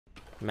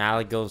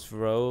Malagos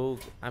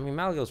Rogue. I mean,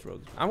 Malagos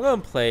Rogue. I'm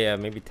gonna play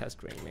maybe TESS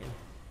GREYMANE.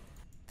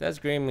 TESS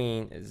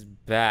GREYMANE is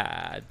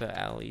bad, but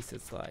at least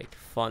it's like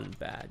fun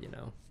bad, you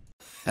know.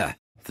 Ha!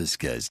 This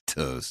guy's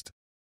toast.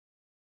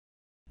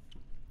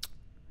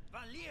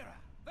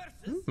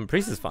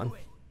 Priest is fun.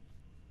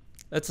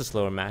 That's a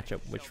slower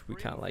matchup, which we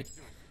kind of like.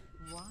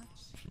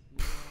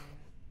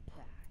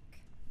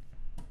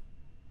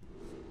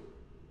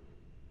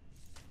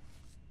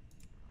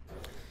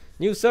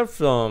 New sub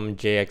from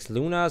JX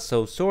Luna.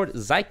 So Sword,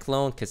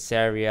 Cyclone,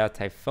 Casaria,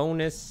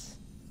 Typhonus.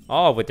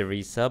 All with the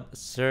resub.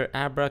 Sir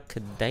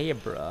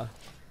Abracadabra.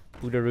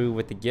 Budaru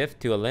with the gift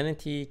to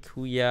Alinity.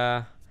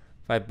 Kuya.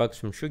 $5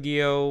 from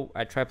Shugio.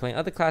 I tried playing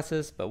other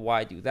classes, but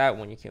why do that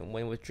when you can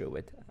win with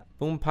Druid?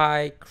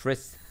 Boompai,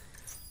 Chris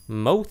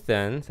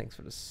Mothen. Thanks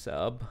for the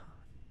sub.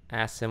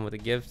 Asim with a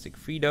gift.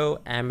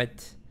 Sigfrido,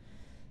 Amit.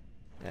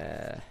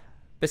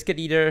 Biscuit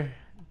Eater.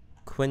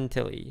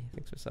 Quintilly.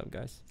 Thanks for the sub,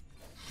 guys.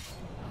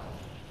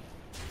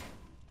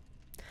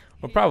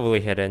 We're probably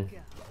hidden,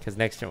 because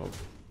next turn we're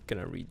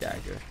gonna read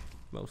Dagger,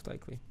 most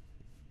likely.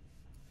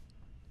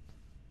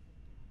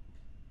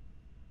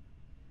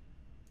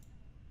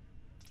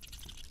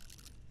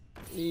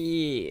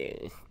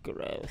 Yeah,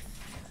 growth.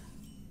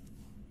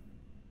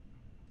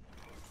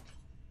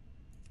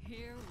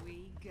 Here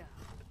we go.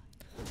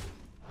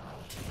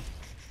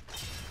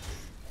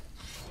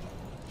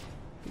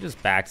 We just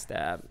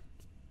backstab.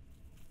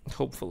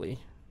 Hopefully,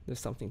 there's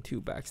something to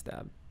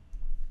backstab.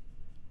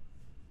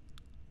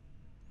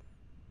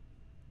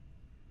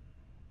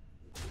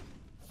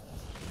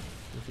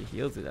 If he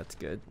heals it, that's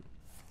good.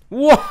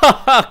 Whoa!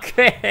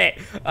 Okay!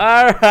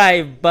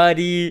 Alright,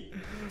 buddy!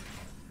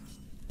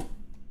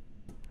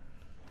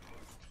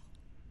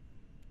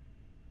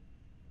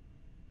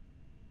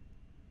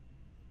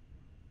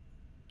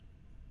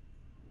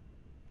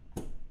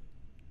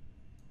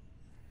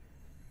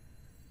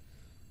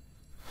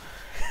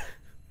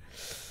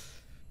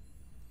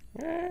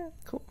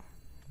 Cool.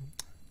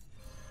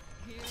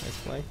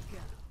 Nice play.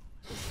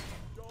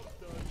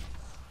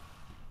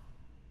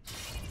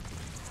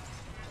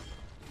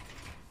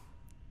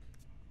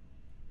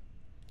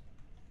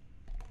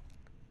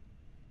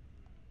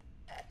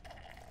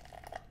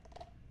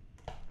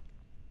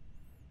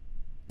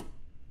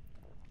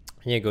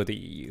 Yeah, go to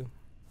EU.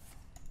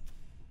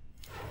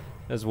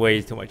 There's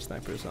way too much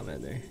snipers on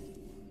it there.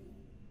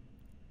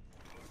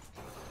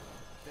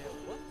 There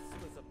once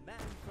was a man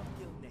from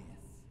Gilneas.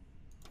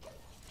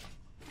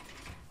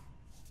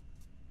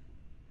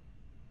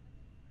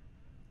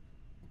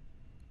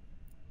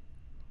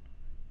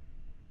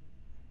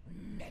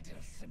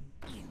 Meddlesome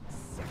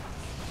insect.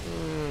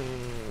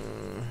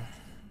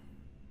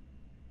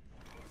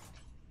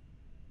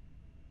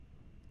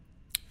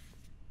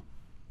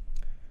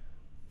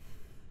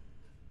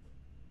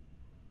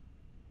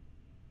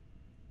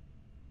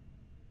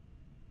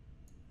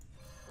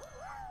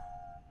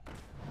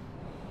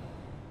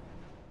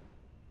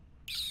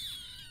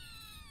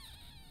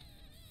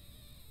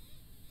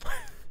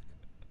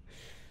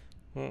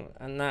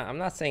 I'm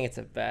not saying it's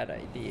a bad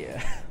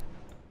idea.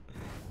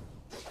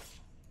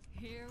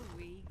 Here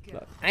we go.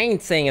 Look, I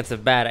ain't saying it's a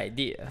bad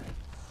idea.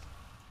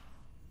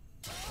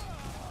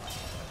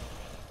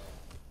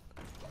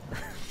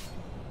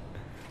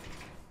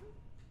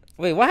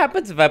 Wait, what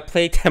happens if I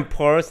play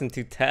Temporis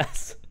into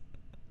TESS?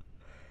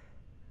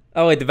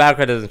 Oh wait, the battle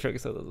card doesn't trigger,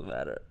 so it doesn't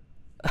matter.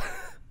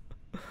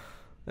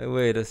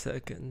 Wait a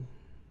second.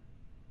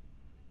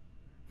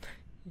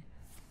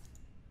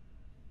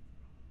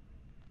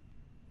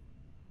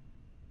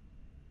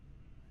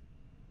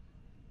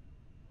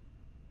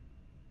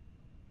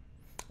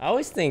 I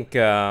always think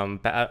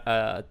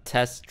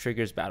TESS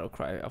triggers battle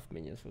cry off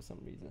minions for some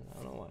reason. I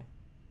don't know why.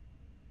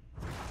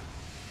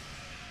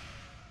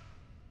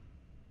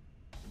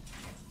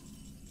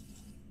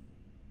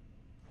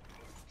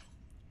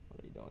 What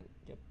are you doing?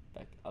 Get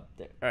back up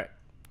there. Alright.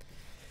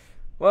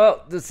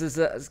 Well, this is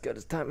as good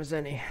as time as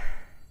any.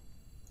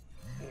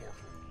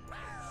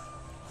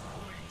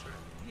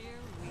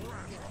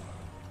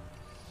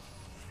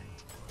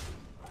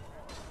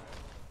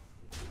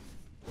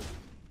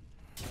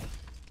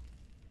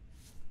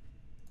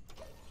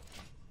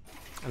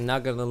 I'm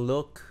not gonna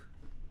look.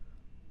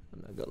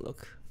 I'm not gonna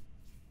look.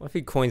 What if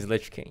he coins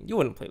Lich King? You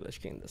wouldn't play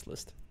Lich King in this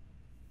list.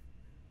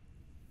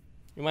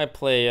 You might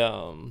play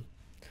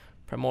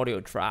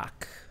Primordial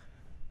Drak.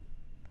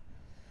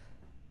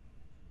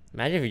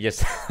 Imagine if he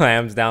just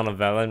slams down a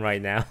Velen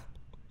right now.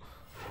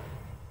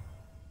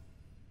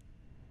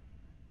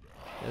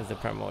 There's the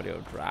Primordial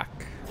Drak.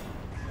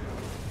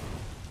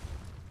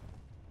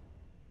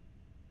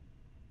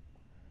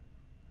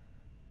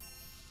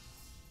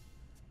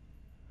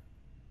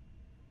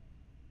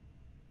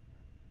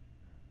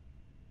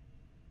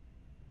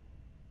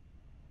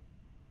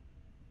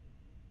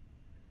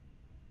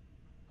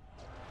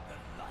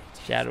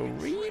 Shadow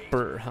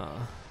Reaper, huh?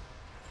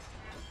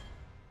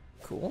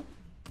 Cool.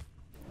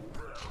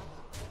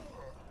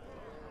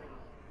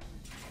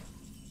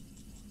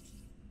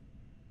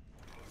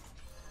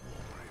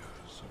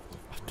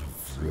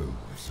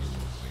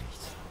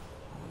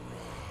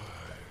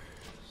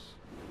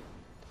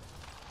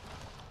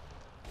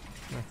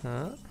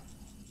 Huh?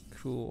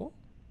 Cool.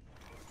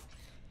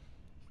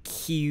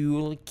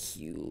 Cool.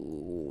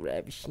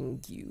 Ravishing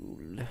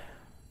cool.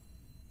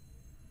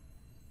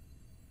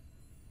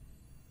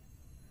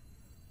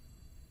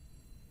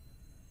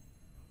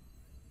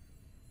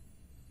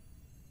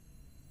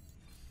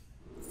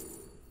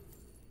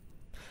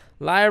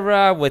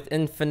 Lyra with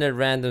infinite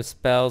random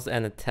spells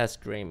and a TESS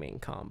GREYMANE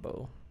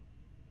combo.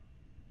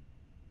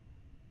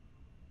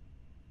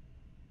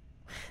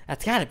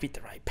 That's gotta be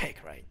the right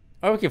pick, right?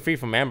 Or we can free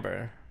from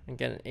Ember and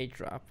get an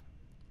 8-drop.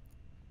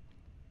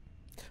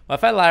 Well,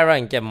 if I Lyra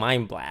and get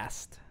Mind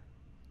Blast.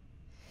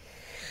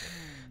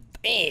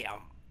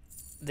 Damn.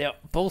 They're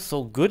both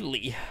so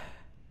goodly.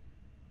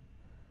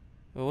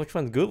 Well, which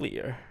one's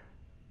goodlier?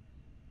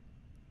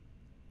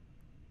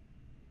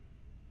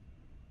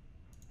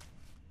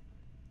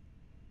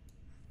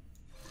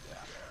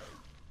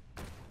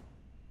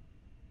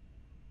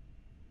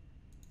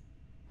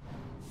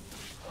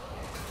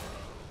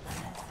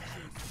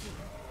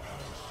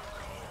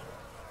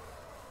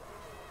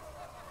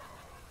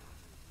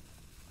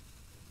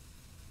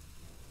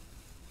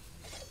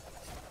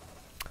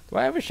 Do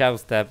I ever shadow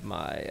step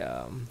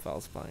my Foul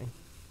Spine?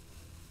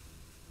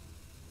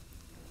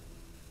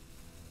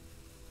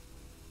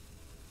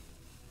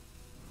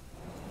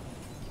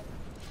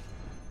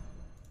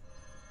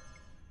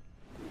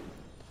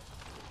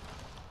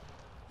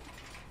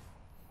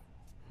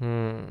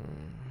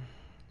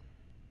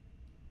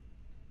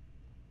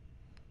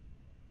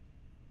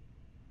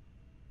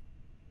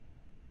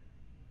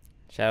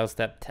 Shadow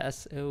step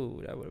TESS.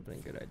 Oh, that would have been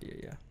a good idea,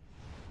 yeah.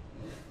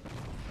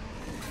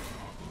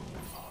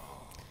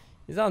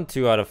 He's on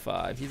 2 out of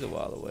 5. He's a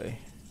while away.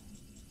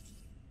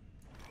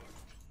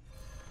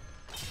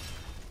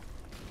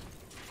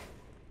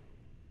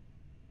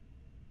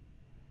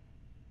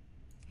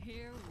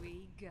 Here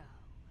we go.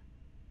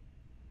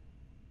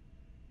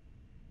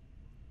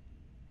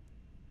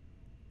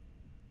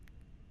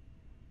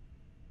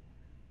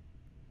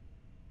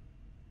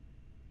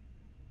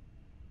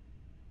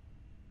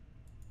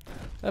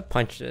 Let's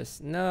punch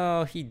this.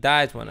 No, he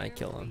dies when I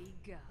kill him. Here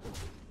we go.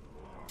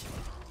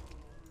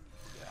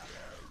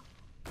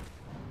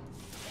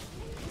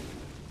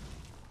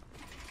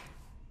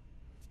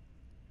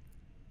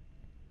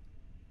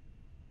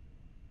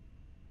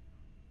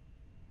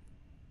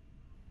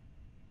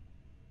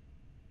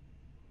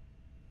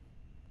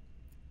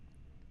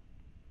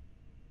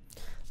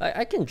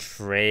 I can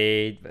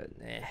trade, but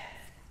eh.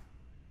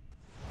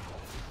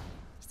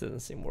 This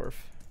doesn't seem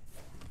worth.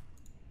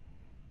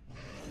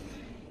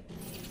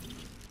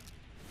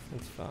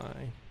 It's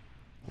fine.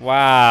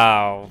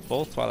 Wow,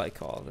 both Twilight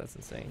Calls. That's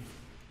insane.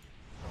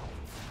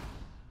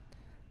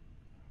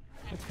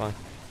 It's fine.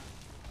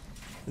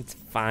 It's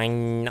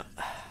fine.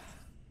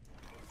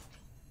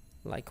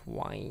 Like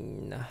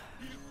wine.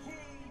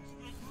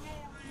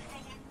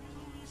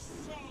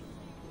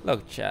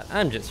 Look, chat.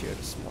 I'm just here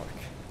to smoke.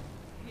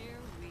 Here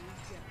we go.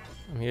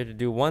 I'm here to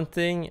do one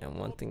thing and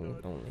one thing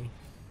only.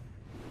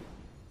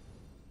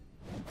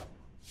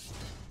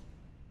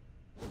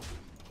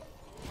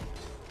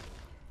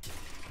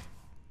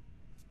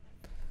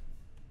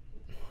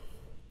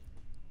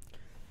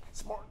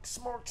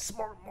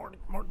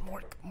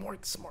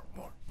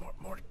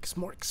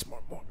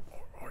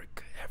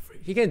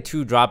 He can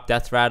 2-drop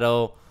Death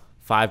Rattle,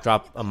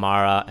 5-drop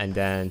Amara, and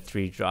then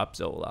 3-drop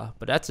Zola.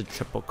 But that's a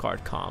triple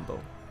card combo.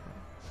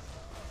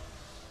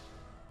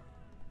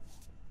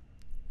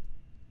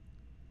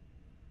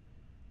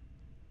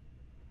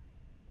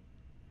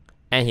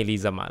 And he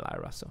leaves up my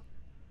Lyra, so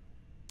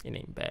it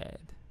ain't bad.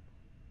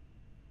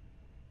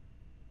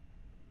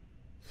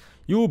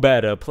 You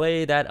better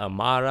play that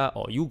Amara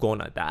or you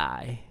gonna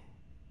die.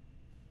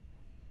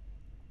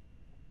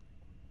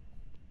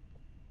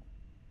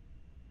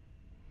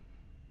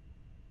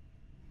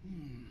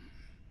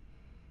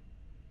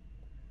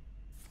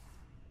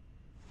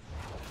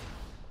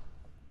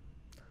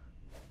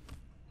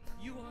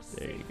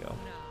 There you go.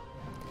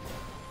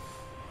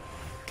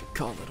 Good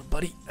call, little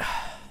buddy.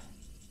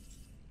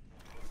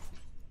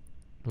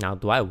 Now,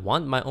 do I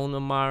want my own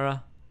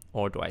Amara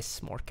or do I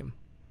smork him?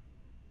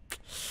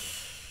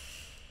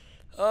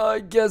 I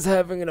guess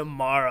having an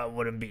Amara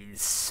wouldn't be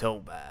so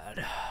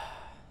bad.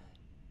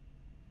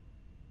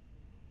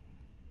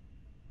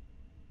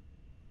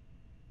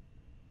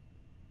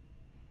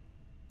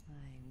 I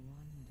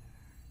wonder.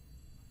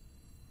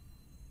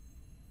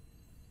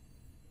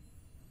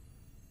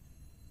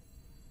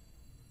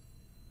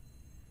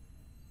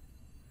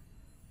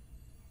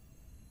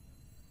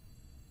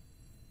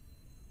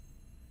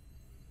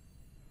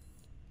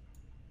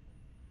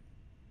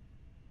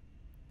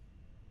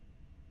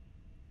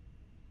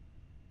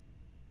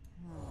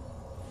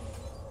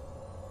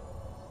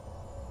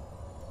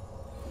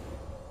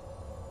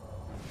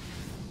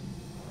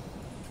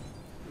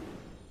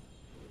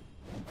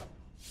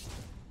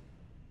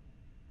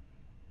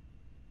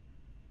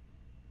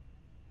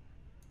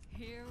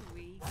 Here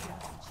we go.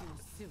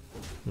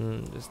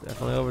 This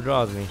definitely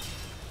overdraws me.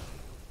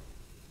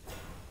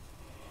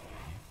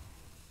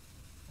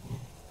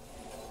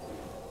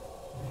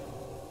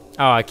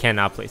 Oh, I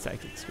cannot play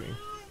Psychic Scream.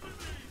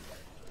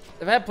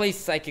 If I play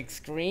Psychic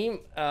Scream,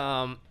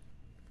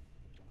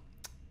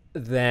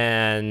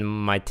 then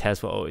my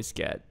TESS will always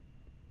get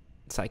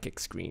Psychic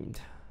Screamed.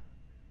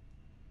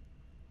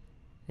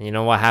 And you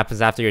know what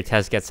happens after your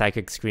TESS gets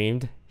Psychic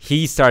Screamed?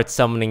 He starts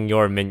summoning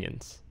your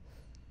minions.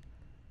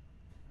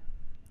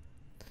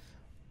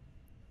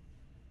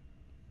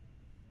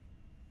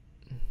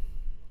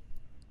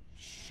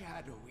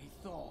 Shadowy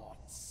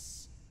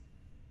thoughts.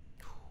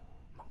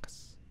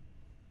 Monkus.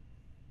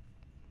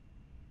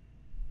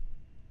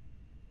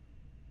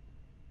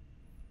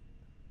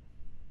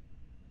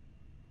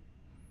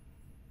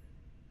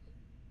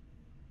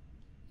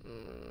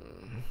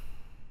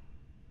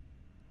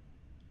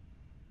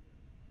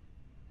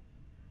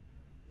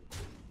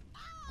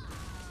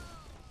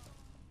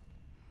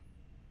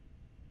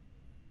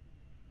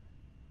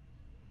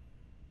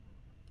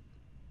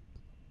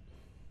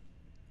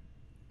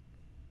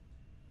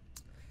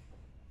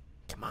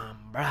 Come on,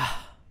 bruh.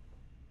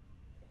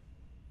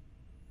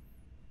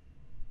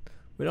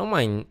 We don't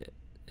mind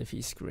if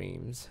he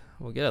screams.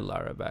 We'll get a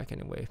Lara back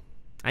anyway.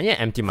 I need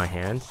to empty my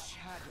hand,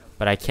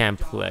 but I can't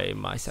play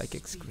my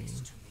Psychic Scream.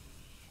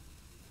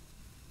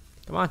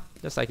 Come on,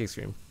 just Psychic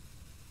Scream.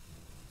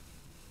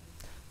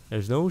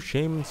 There's no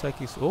shame in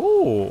Psychic.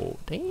 Oh,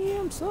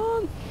 damn,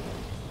 son.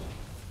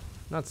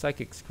 Not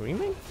Psychic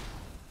Screaming?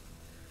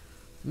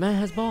 Man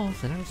has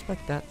balls, and I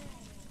respect that.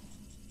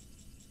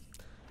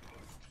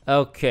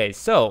 Okay,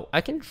 so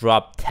I can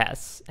drop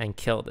TESS and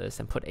kill this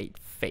and put 8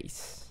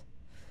 face.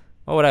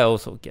 What would I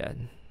also get?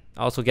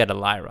 I also get a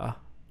Lyra.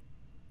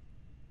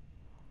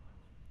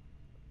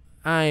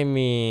 I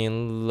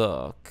mean,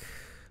 look.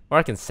 Or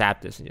I can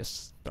sap this and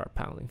just start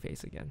pounding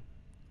face again.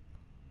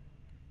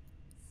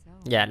 So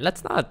Yeah,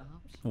 let's not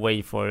options.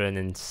 wait for an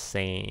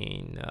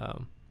insane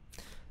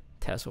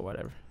TESS or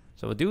whatever.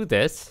 So we'll do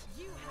this.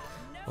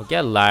 We'll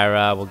get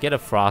Lyra, we'll get a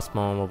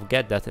Frostmourne, we'll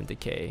get Death and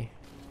Decay.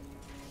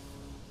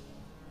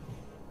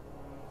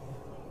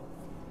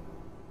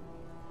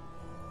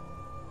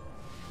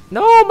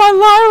 No, my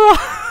Lyra!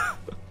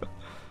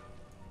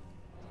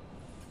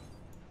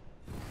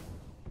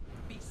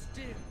 Be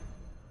still.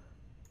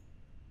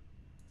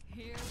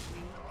 Here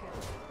we go.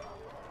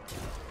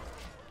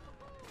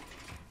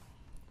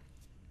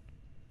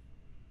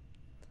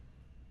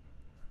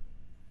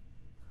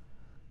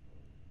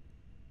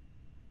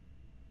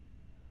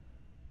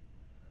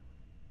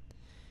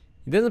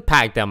 It doesn't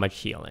pack that much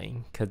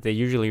healing, because they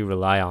usually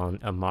rely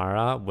on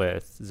Amara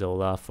with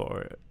Zola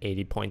for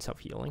 80 points of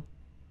healing.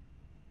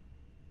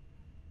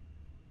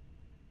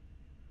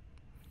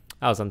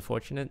 That was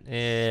unfortunate.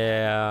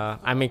 Yeah,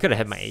 I mean, could have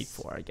hit my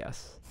 8-4, I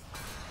guess.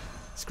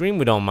 Scream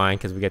we don't mind,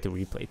 because we get to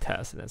replay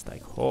TESS, and it's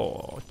like,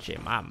 oh,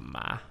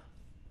 chimama.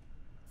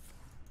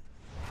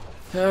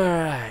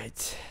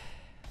 Alright.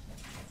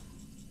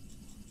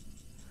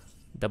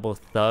 Double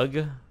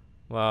Thug.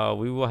 Well,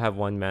 we will have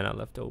 1 mana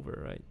left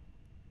over, right?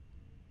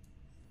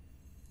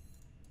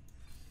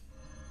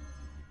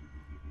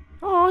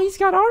 Oh, he's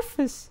got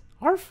Arthas.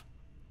 Arf.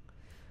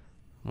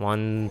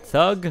 1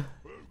 Thug.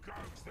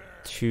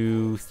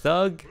 2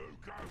 Thug.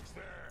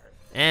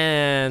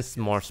 And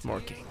some more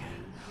Smorking.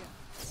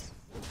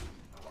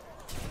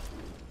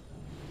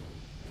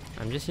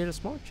 I'm just here to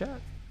smork, chat.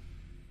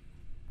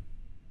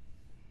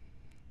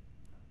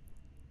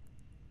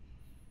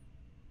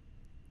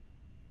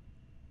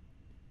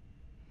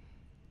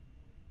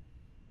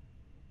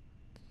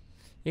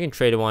 You can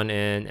trade 1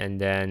 in and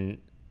then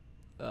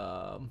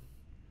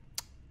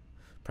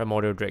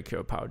Primordial Drake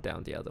Hero power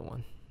down the other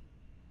one.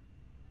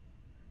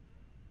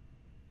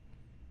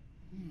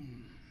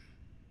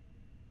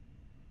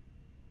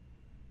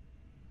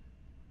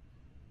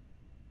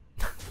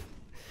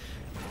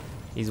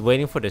 He's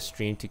waiting for the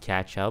stream to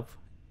catch up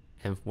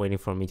and waiting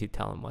for me to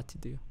tell him what to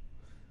do.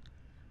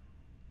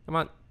 Come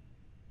on.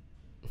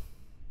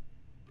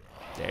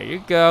 There you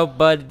go,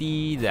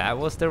 buddy. That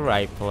was the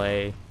right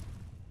play.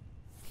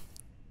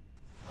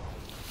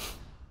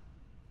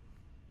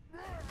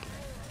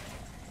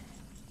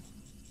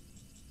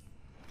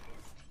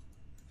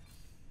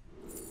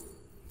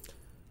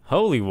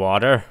 Holy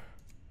water.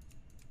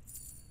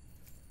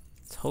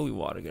 What's holy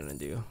water gonna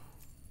do?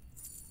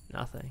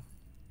 Nothing.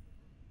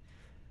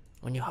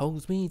 When you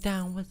hose me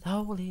down with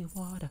holy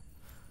water,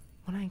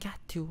 when I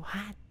got too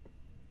hot.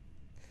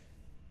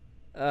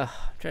 I'm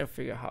trying to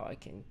figure out how I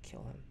can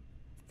kill him.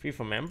 Free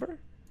from Ember?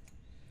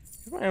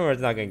 Free from Ember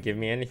is not gonna give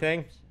me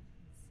anything.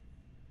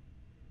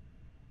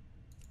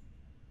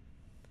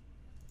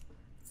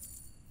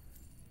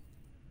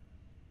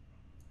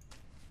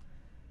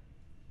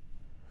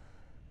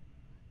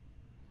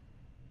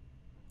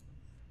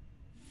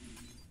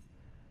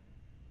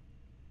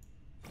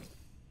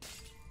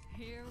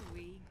 Here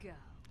we go.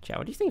 Chat,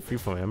 what do you think Free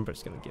from Ember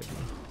is gonna give me?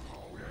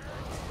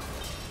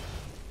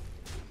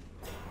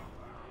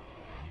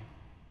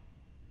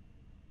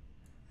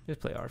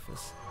 Just play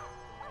Arthas.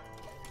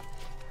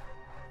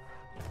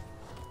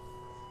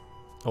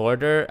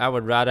 Order, I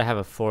would rather have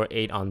a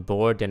 4-8 on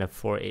board than a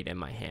 4-8 in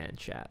my hand,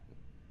 chat.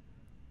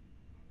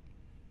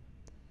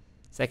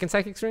 Second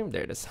Psychic Scream?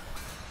 There it is.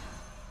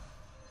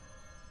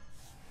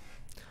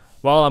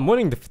 Well, I'm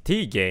winning the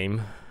fatigue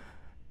game.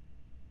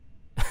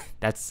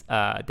 That's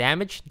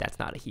damage. That's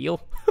not a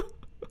heal.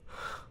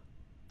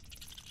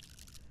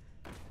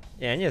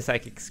 Yeah, I need a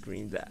Psychic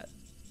Scream that,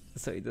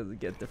 so he doesn't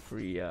get the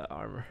free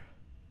armor.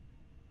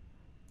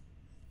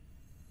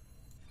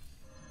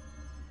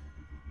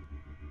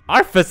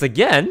 Arthas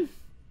again?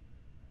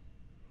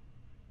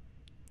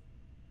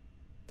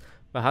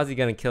 But how's he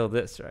gonna kill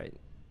this, right?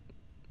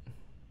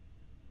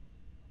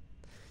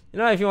 You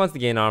know, if he wants to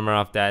gain armor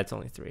off that, it's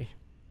only 3.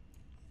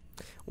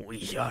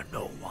 We are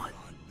no one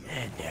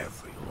and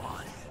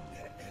everyone.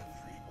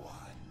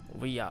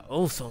 We are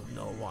also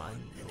no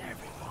one and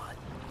everyone.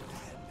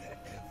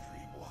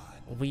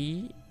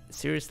 We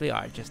seriously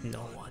are just no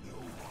one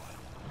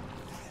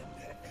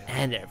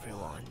and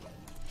everyone.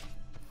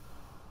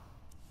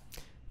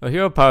 Oh,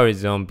 hero power is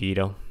zone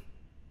Beetle.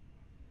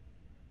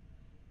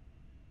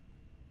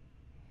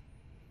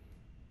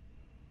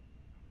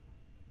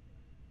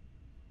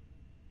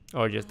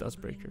 Or just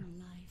Dustbreaker.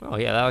 Oh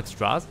yeah, that looks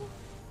draws.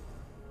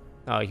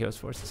 Oh, he was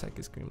forced to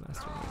Psychic Scream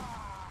last one.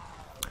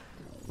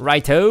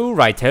 Righto,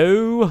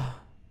 righto.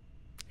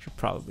 Should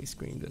probably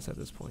scream this at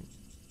this point.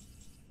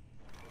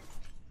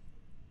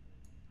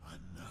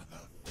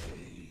 Another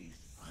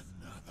face,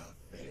 another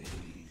face.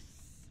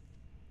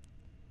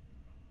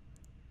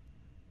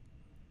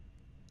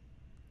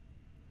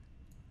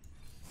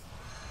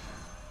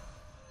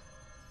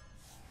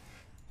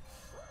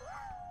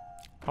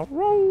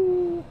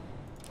 Alright.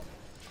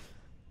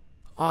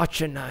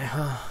 Archer-Knight,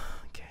 huh?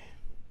 Okay.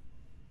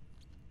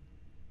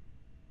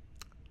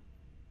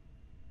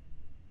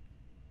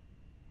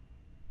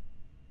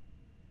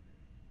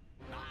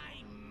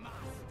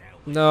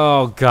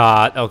 No,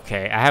 God.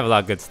 Okay, I have a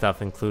lot of good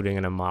stuff, including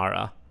an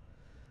Amara.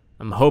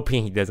 I'm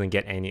hoping he doesn't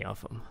get any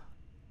of them.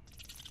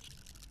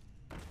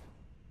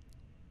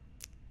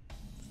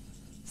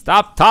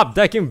 Stop top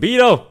decking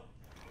Beetle!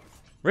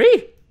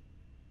 Re?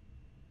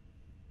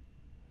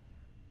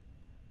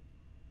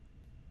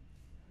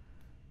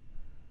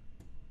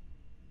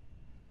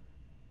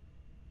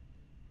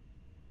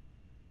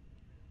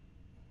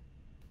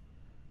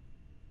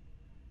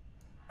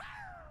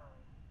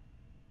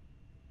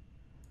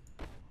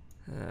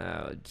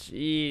 Oh,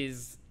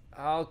 jeez.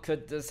 How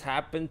could this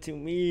happen to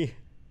me?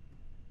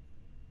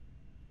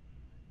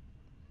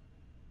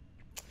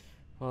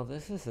 Well,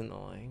 this is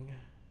annoying.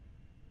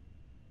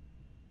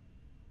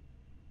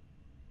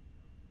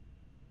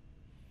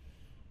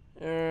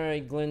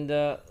 Alright,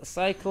 Glinda.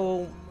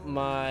 Cycle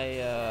my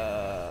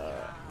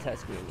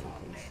TESS GREYMANE,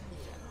 please.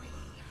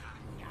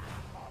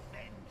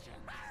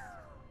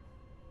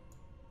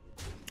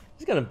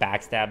 He's gonna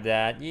backstab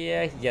that.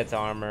 Yeah, he gets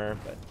armor,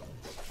 but...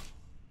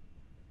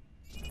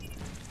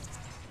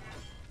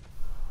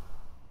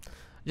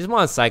 I just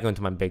want to cycle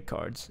into my big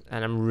cards,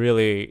 and I'm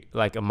really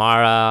like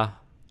Amara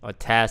or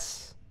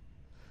TESS.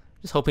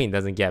 Just hoping he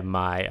doesn't get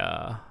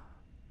my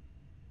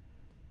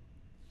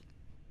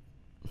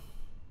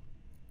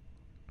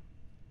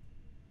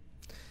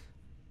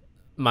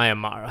my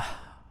Amara.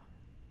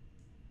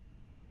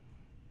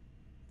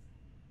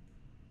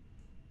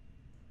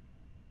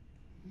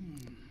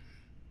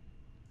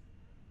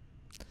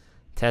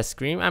 TESS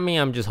Scream. I mean,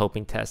 I'm just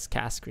hoping TESS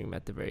cast Scream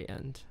at the very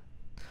end.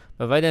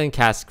 But if I didn't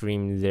cast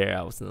Scream there,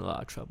 I was in a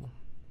lot of trouble.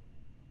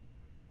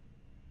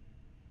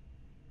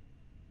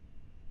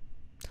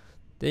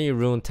 Then you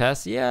ruin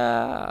TESS?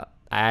 Yeah,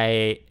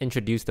 I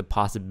introduced the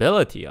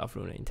possibility of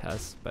ruining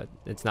TESS, but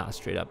it's not a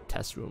straight up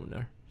TESS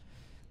ruiner.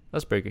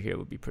 Dustbreaker here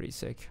would be pretty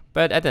sick.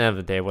 But at the end of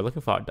the day, we're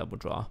looking for a double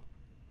draw.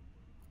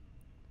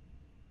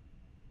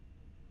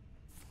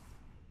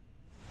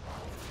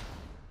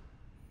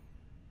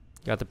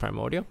 Got the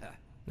Primordial?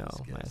 No,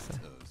 my essay.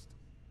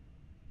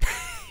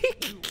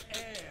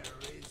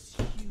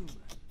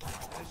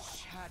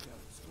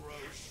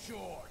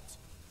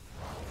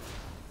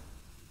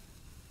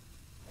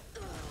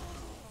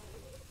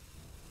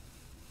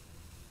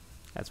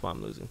 That's why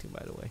I'm losing to,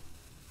 by the way.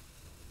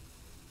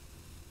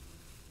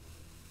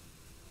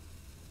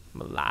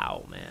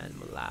 Malau, man,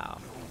 Malau.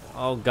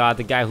 Oh god,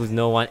 the guy who's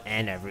no one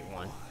and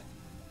everyone.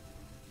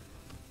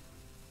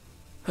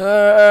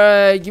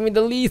 Alright, give me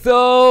the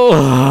lethal!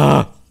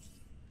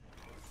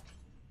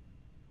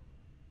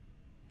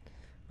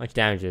 Much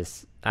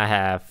damages? I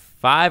have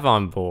 5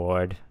 on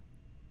board.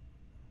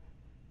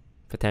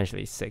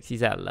 Potentially 6.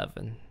 He's at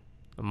 11.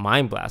 A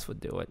Mind Blast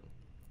would do it.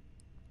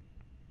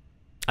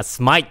 A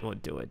Smite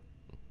would do it.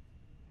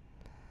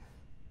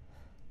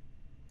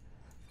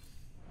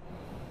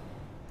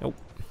 Nope.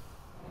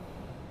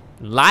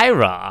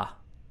 Lyra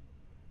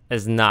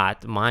is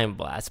not Mind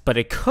Blast, but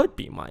it could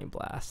be Mind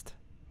Blast.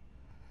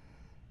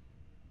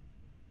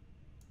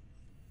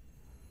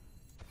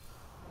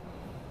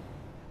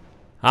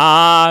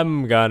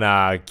 I'm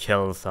gonna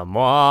kill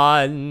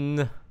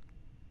someone.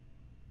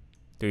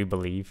 Do we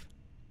believe?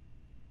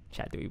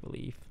 Chat, do we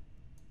believe?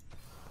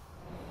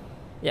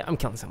 Yeah, I'm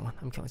killing someone.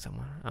 I'm killing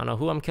someone. I don't know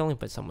who I'm killing,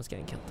 but someone's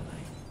getting killed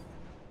tonight.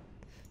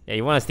 Yeah,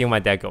 you want to steal my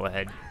deck? Go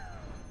ahead.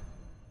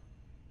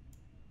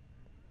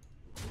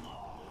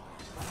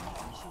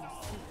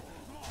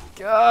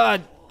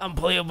 God,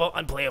 unplayable,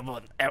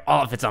 unplayable.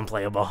 All of it's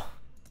unplayable.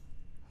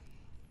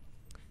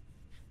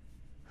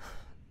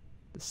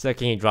 The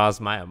second he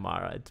draws my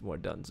Amara, it's more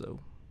donezo.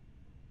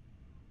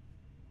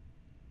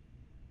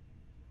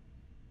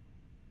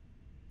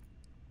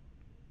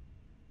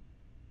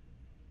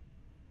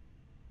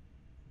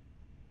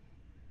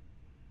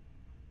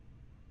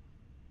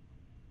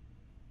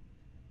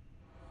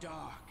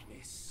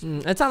 Darkness.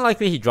 It's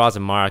unlikely he draws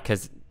Amara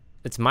because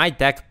it's my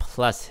deck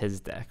plus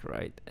his deck,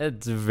 right?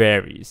 It's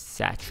very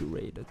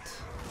saturated.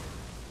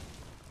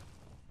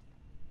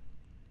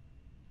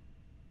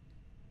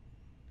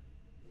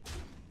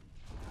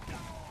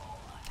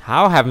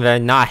 How have I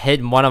not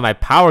hit one of my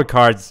power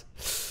cards?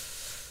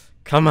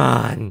 Come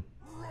on.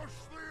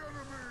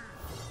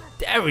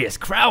 Darius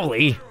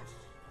Crowley.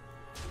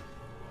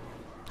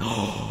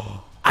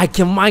 I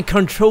can mind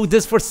control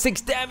this for 6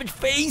 damage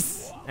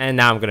face. And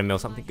now I'm gonna mill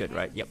something good,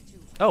 right? Yep.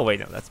 Oh wait,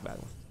 no, that's a bad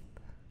one.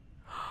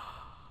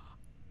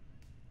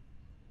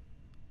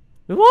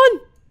 We won.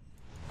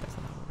 That's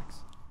not how it works.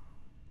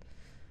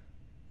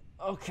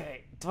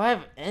 Okay, do I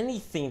have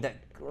anything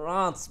that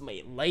grants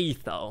me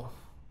lethal?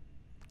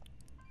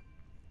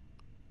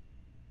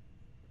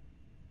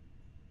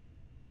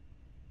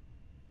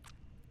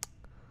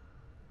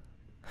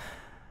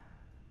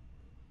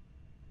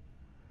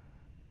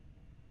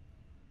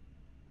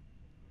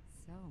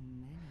 So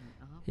many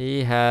options.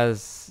 He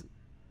has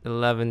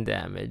 11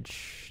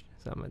 damage,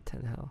 so I'm at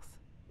 10 health.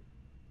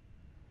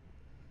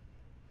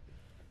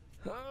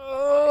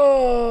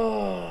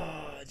 Oh,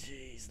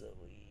 jeez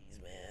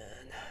Louise,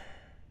 man.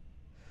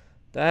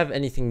 Do I have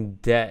anything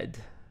dead?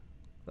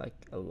 Like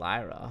a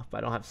Lyra, but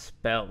I don't have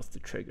spells to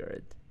trigger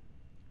it.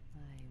 I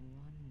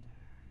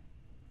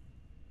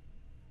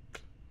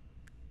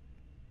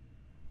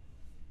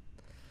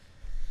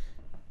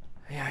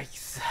wonder.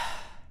 Yikes.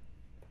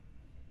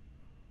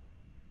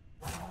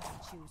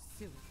 Choose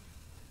soon.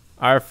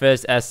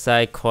 Arthas,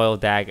 SI, Coil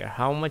Dagger.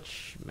 How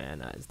much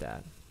mana is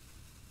that?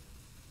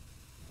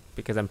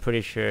 Because I'm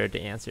pretty sure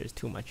the answer is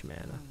too much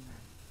mana.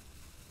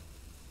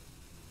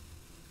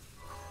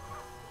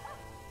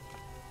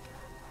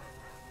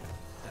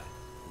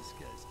 This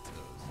guy's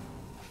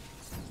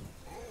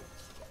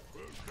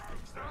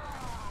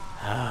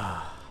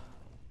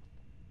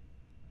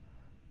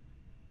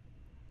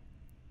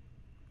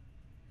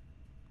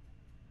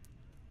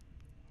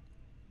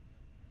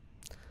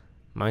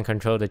Mind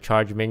control the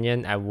charge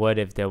minion. I would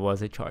if there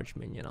was a charge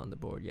minion on the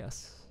board,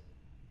 yes.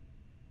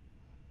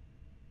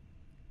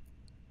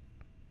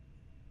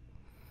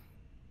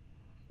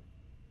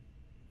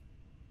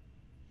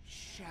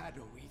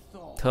 shadowy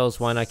thought. Tells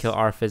why not kill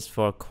Arthas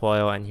for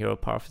coil and hero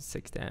power for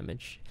 6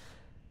 damage.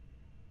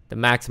 The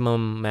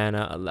maximum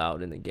mana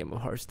allowed in the game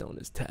of Hearthstone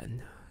is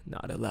 10,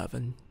 not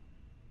 11.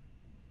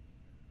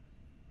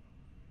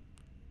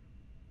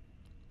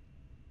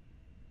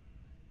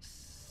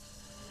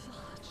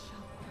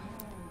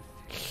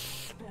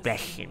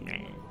 Special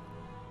man.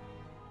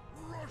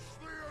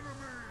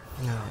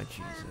 Oh,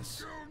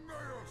 Jesus.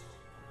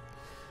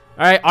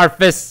 Alright,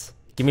 Arthas.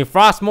 Give me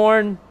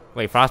Frostmourne.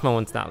 Wait,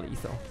 Frostmourne's not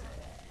lethal.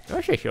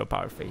 Or should I hero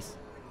power face?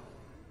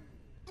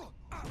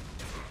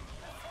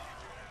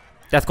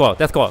 Death coil,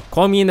 death coil.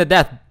 Call me in the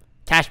death.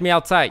 Cash me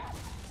outside.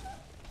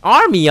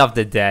 Army of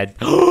the Dead.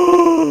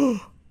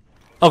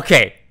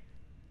 Okay.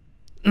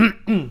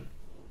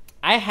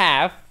 I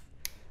have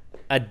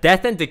a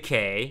Death and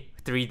Decay,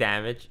 3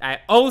 damage. I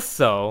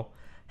also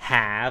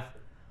have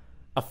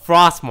a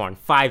Frostmourne,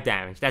 5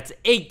 damage. That's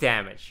 8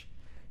 damage.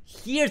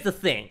 Here's the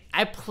thing.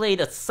 I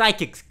played a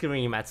Psychic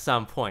Scream at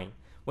some point,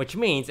 which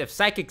means if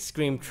Psychic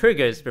Scream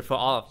triggers before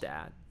all of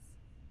that,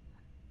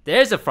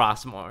 there's a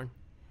Frostmourne,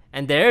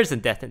 and there's a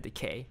Death and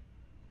Decay.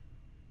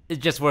 It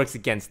just works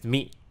against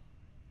me.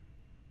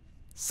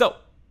 So,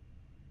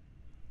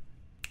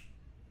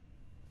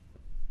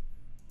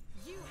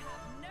 You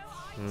have no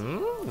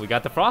idea. we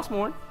got the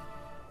Frostmourne.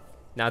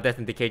 Now Death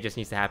and Decay just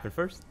needs to happen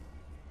first.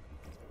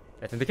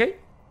 Death and Decay.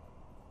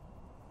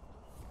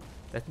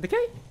 Death and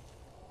Decay.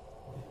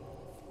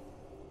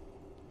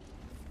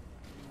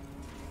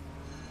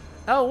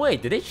 Oh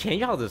wait, did they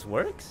change how this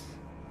works?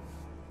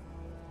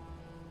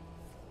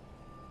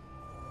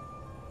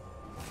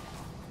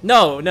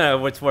 No,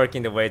 no, it's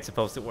working the way it's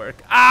supposed to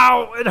work.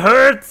 Ow, it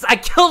hurts! I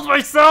killed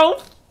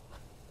myself!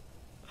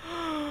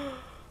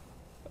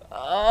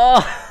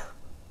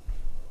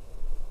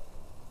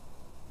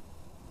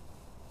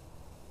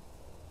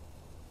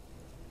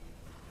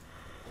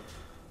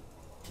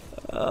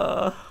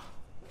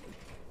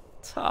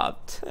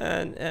 Top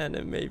 10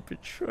 anime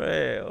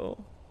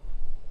betrayal.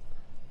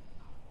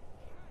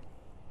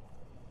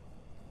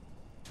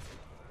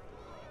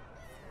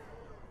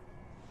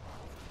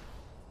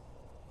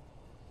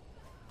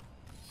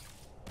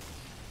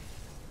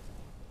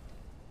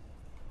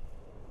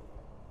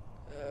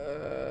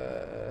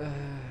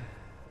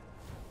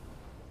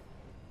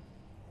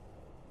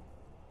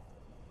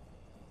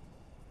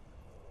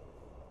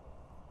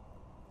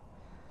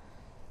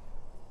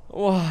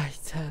 Why,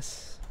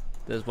 Tess?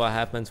 This is what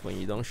happens when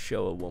you don't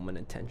show a woman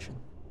attention.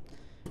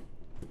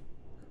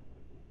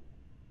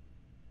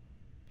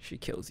 She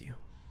kills you.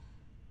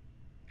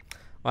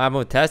 What happened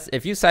with TESS?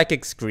 If you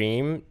Psychic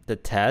Scream the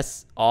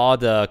TESS, all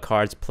the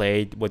cards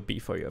played would be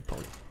for your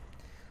opponent.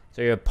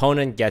 So your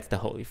opponent gets the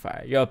Holy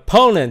Fire. Your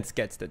opponent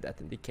gets the Death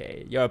and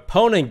Decay. Your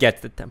opponent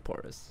gets the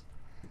Temporis.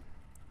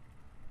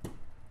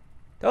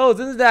 Oh,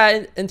 isn't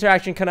that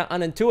interaction kind of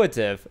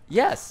unintuitive?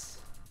 Yes.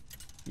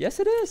 Yes,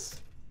 it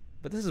is.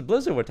 But this is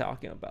Blizzard we're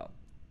talking about.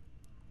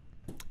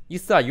 You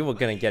thought you were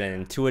going to get an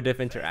intuitive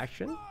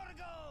interaction?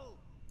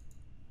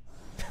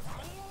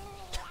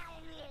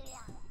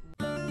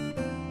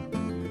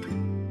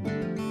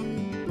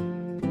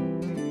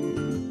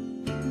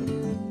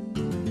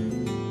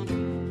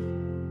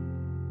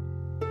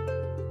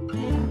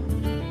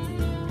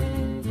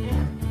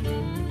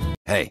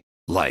 Hey,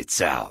 lights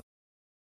out.